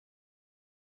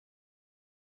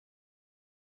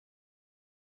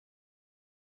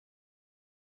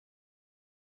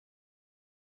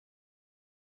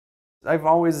I've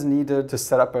always needed to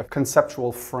set up a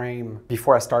conceptual frame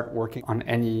before I start working on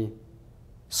any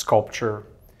sculpture.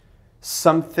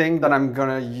 Something that I'm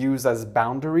gonna use as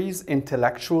boundaries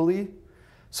intellectually,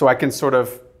 so I can sort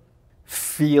of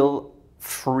feel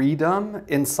freedom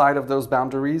inside of those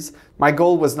boundaries. My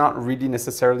goal was not really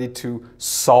necessarily to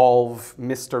solve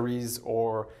mysteries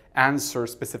or answer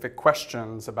specific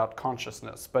questions about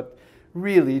consciousness, but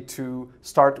really to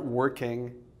start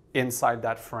working inside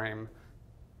that frame.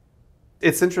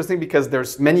 It's interesting because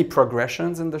there's many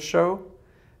progressions in the show.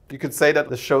 You could say that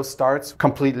the show starts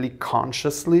completely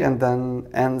consciously and then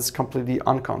ends completely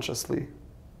unconsciously.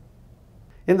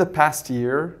 In the past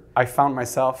year, I found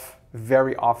myself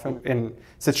very often in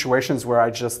situations where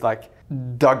I just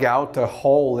dug out a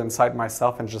hole inside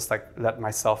myself and just let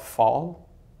myself fall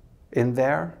in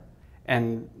there.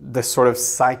 And the sort of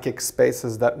psychic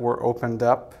spaces that were opened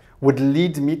up would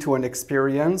lead me to an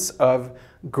experience of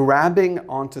grabbing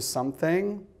onto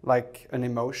something like an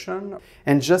emotion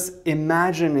and just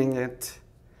imagining it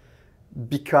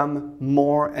become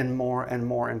more and more and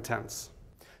more intense.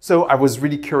 So I was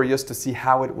really curious to see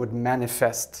how it would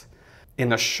manifest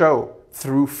in a show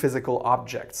through physical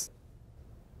objects.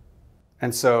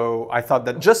 And so I thought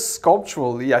that just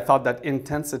sculpturally, I thought that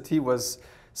intensity was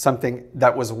something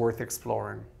that was worth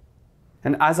exploring.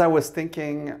 And as I was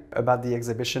thinking about the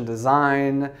exhibition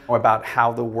design, or about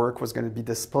how the work was going to be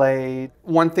displayed,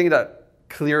 one thing that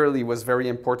clearly was very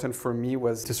important for me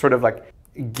was to sort of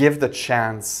give the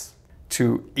chance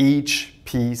to each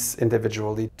piece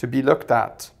individually to be looked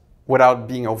at without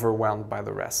being overwhelmed by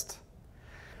the rest.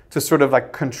 To sort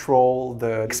of control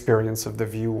the experience of the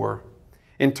viewer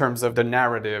in terms of the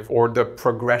narrative or the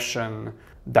progression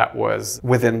that was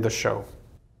within the show.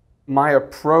 My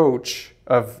approach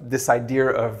of this idea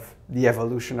of the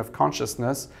evolution of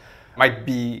consciousness might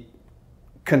be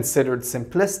considered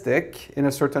simplistic in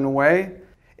a certain way.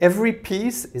 Every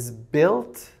piece is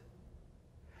built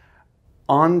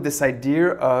on this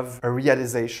idea of a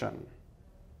realization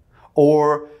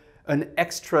or an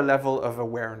extra level of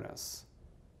awareness.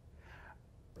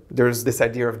 There's this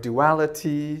idea of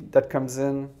duality that comes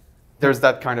in. There's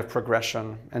that kind of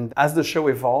progression. And as the show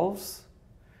evolves,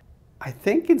 I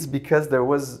think it's because there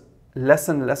was less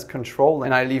and less control,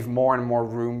 and I leave more and more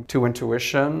room to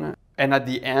intuition. And at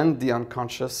the end, the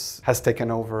unconscious has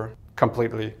taken over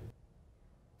completely.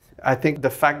 I think the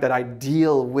fact that I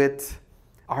deal with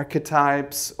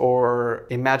archetypes or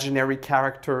imaginary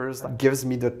characters gives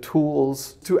me the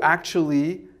tools to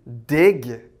actually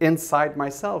dig inside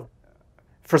myself.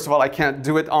 First of all, I can't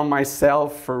do it on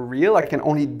myself for real. I can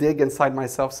only dig inside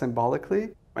myself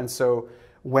symbolically. And so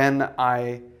when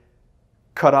I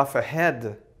cut off a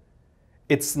head,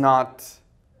 it's not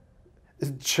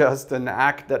just an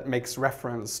act that makes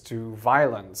reference to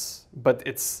violence, but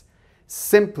it's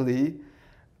simply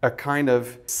a kind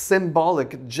of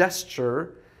symbolic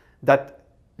gesture that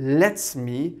lets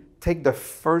me take the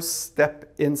first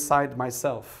step inside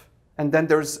myself. And then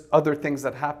there's other things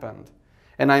that happened,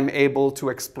 and I'm able to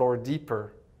explore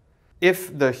deeper.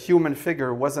 If the human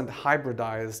figure wasn't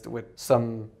hybridized with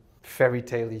some fairy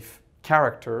tale-y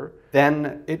character,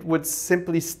 then it would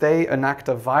simply stay an act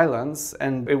of violence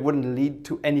and it wouldn't lead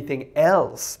to anything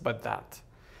else but that.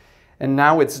 And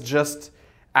now it's just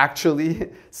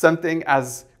actually something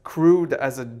as crude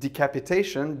as a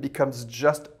decapitation becomes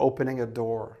just opening a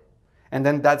door. And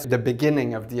then that's the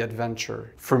beginning of the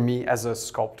adventure for me as a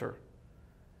sculptor.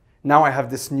 Now I have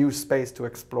this new space to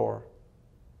explore.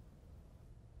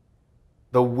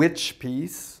 The witch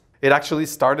piece, it actually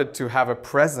started to have a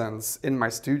presence in my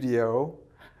studio,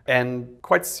 and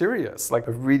quite serious, like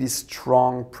a really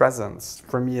strong presence.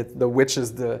 For me, the witch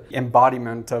is the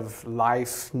embodiment of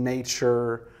life,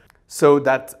 nature, so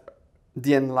that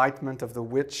the enlightenment of the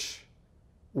witch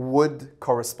would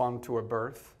correspond to a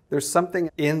birth. There's something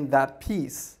in that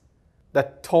piece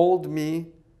that told me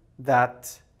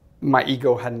that my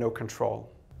ego had no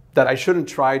control, that I shouldn't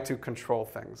try to control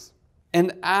things.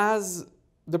 And as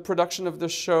the production of the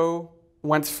show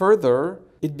went further,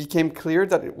 it became clear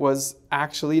that it was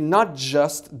actually not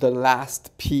just the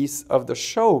last piece of the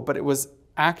show, but it was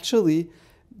actually,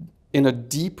 in a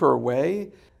deeper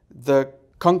way, the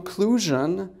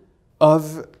conclusion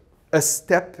of a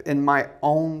step in my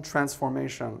own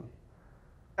transformation.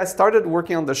 I started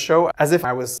working on the show as if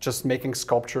I was just making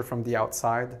sculpture from the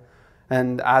outside.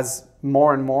 And as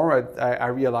more and more, I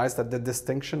realized that the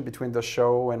distinction between the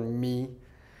show and me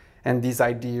and these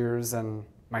ideas and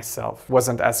myself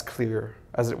wasn't as clear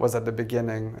as it was at the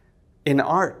beginning. In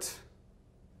art,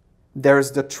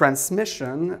 there's the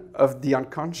transmission of the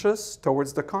unconscious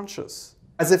towards the conscious.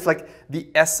 As if like the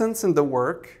essence in the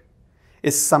work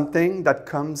is something that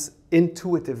comes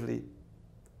intuitively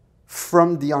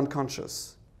from the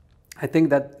unconscious. I think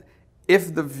that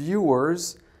if the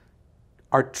viewers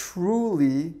are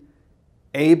truly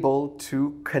able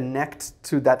to connect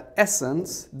to that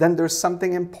essence, then there's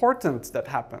something important that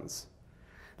happens.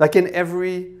 Like in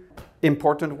every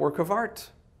important work of art,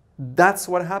 that's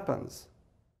what happens.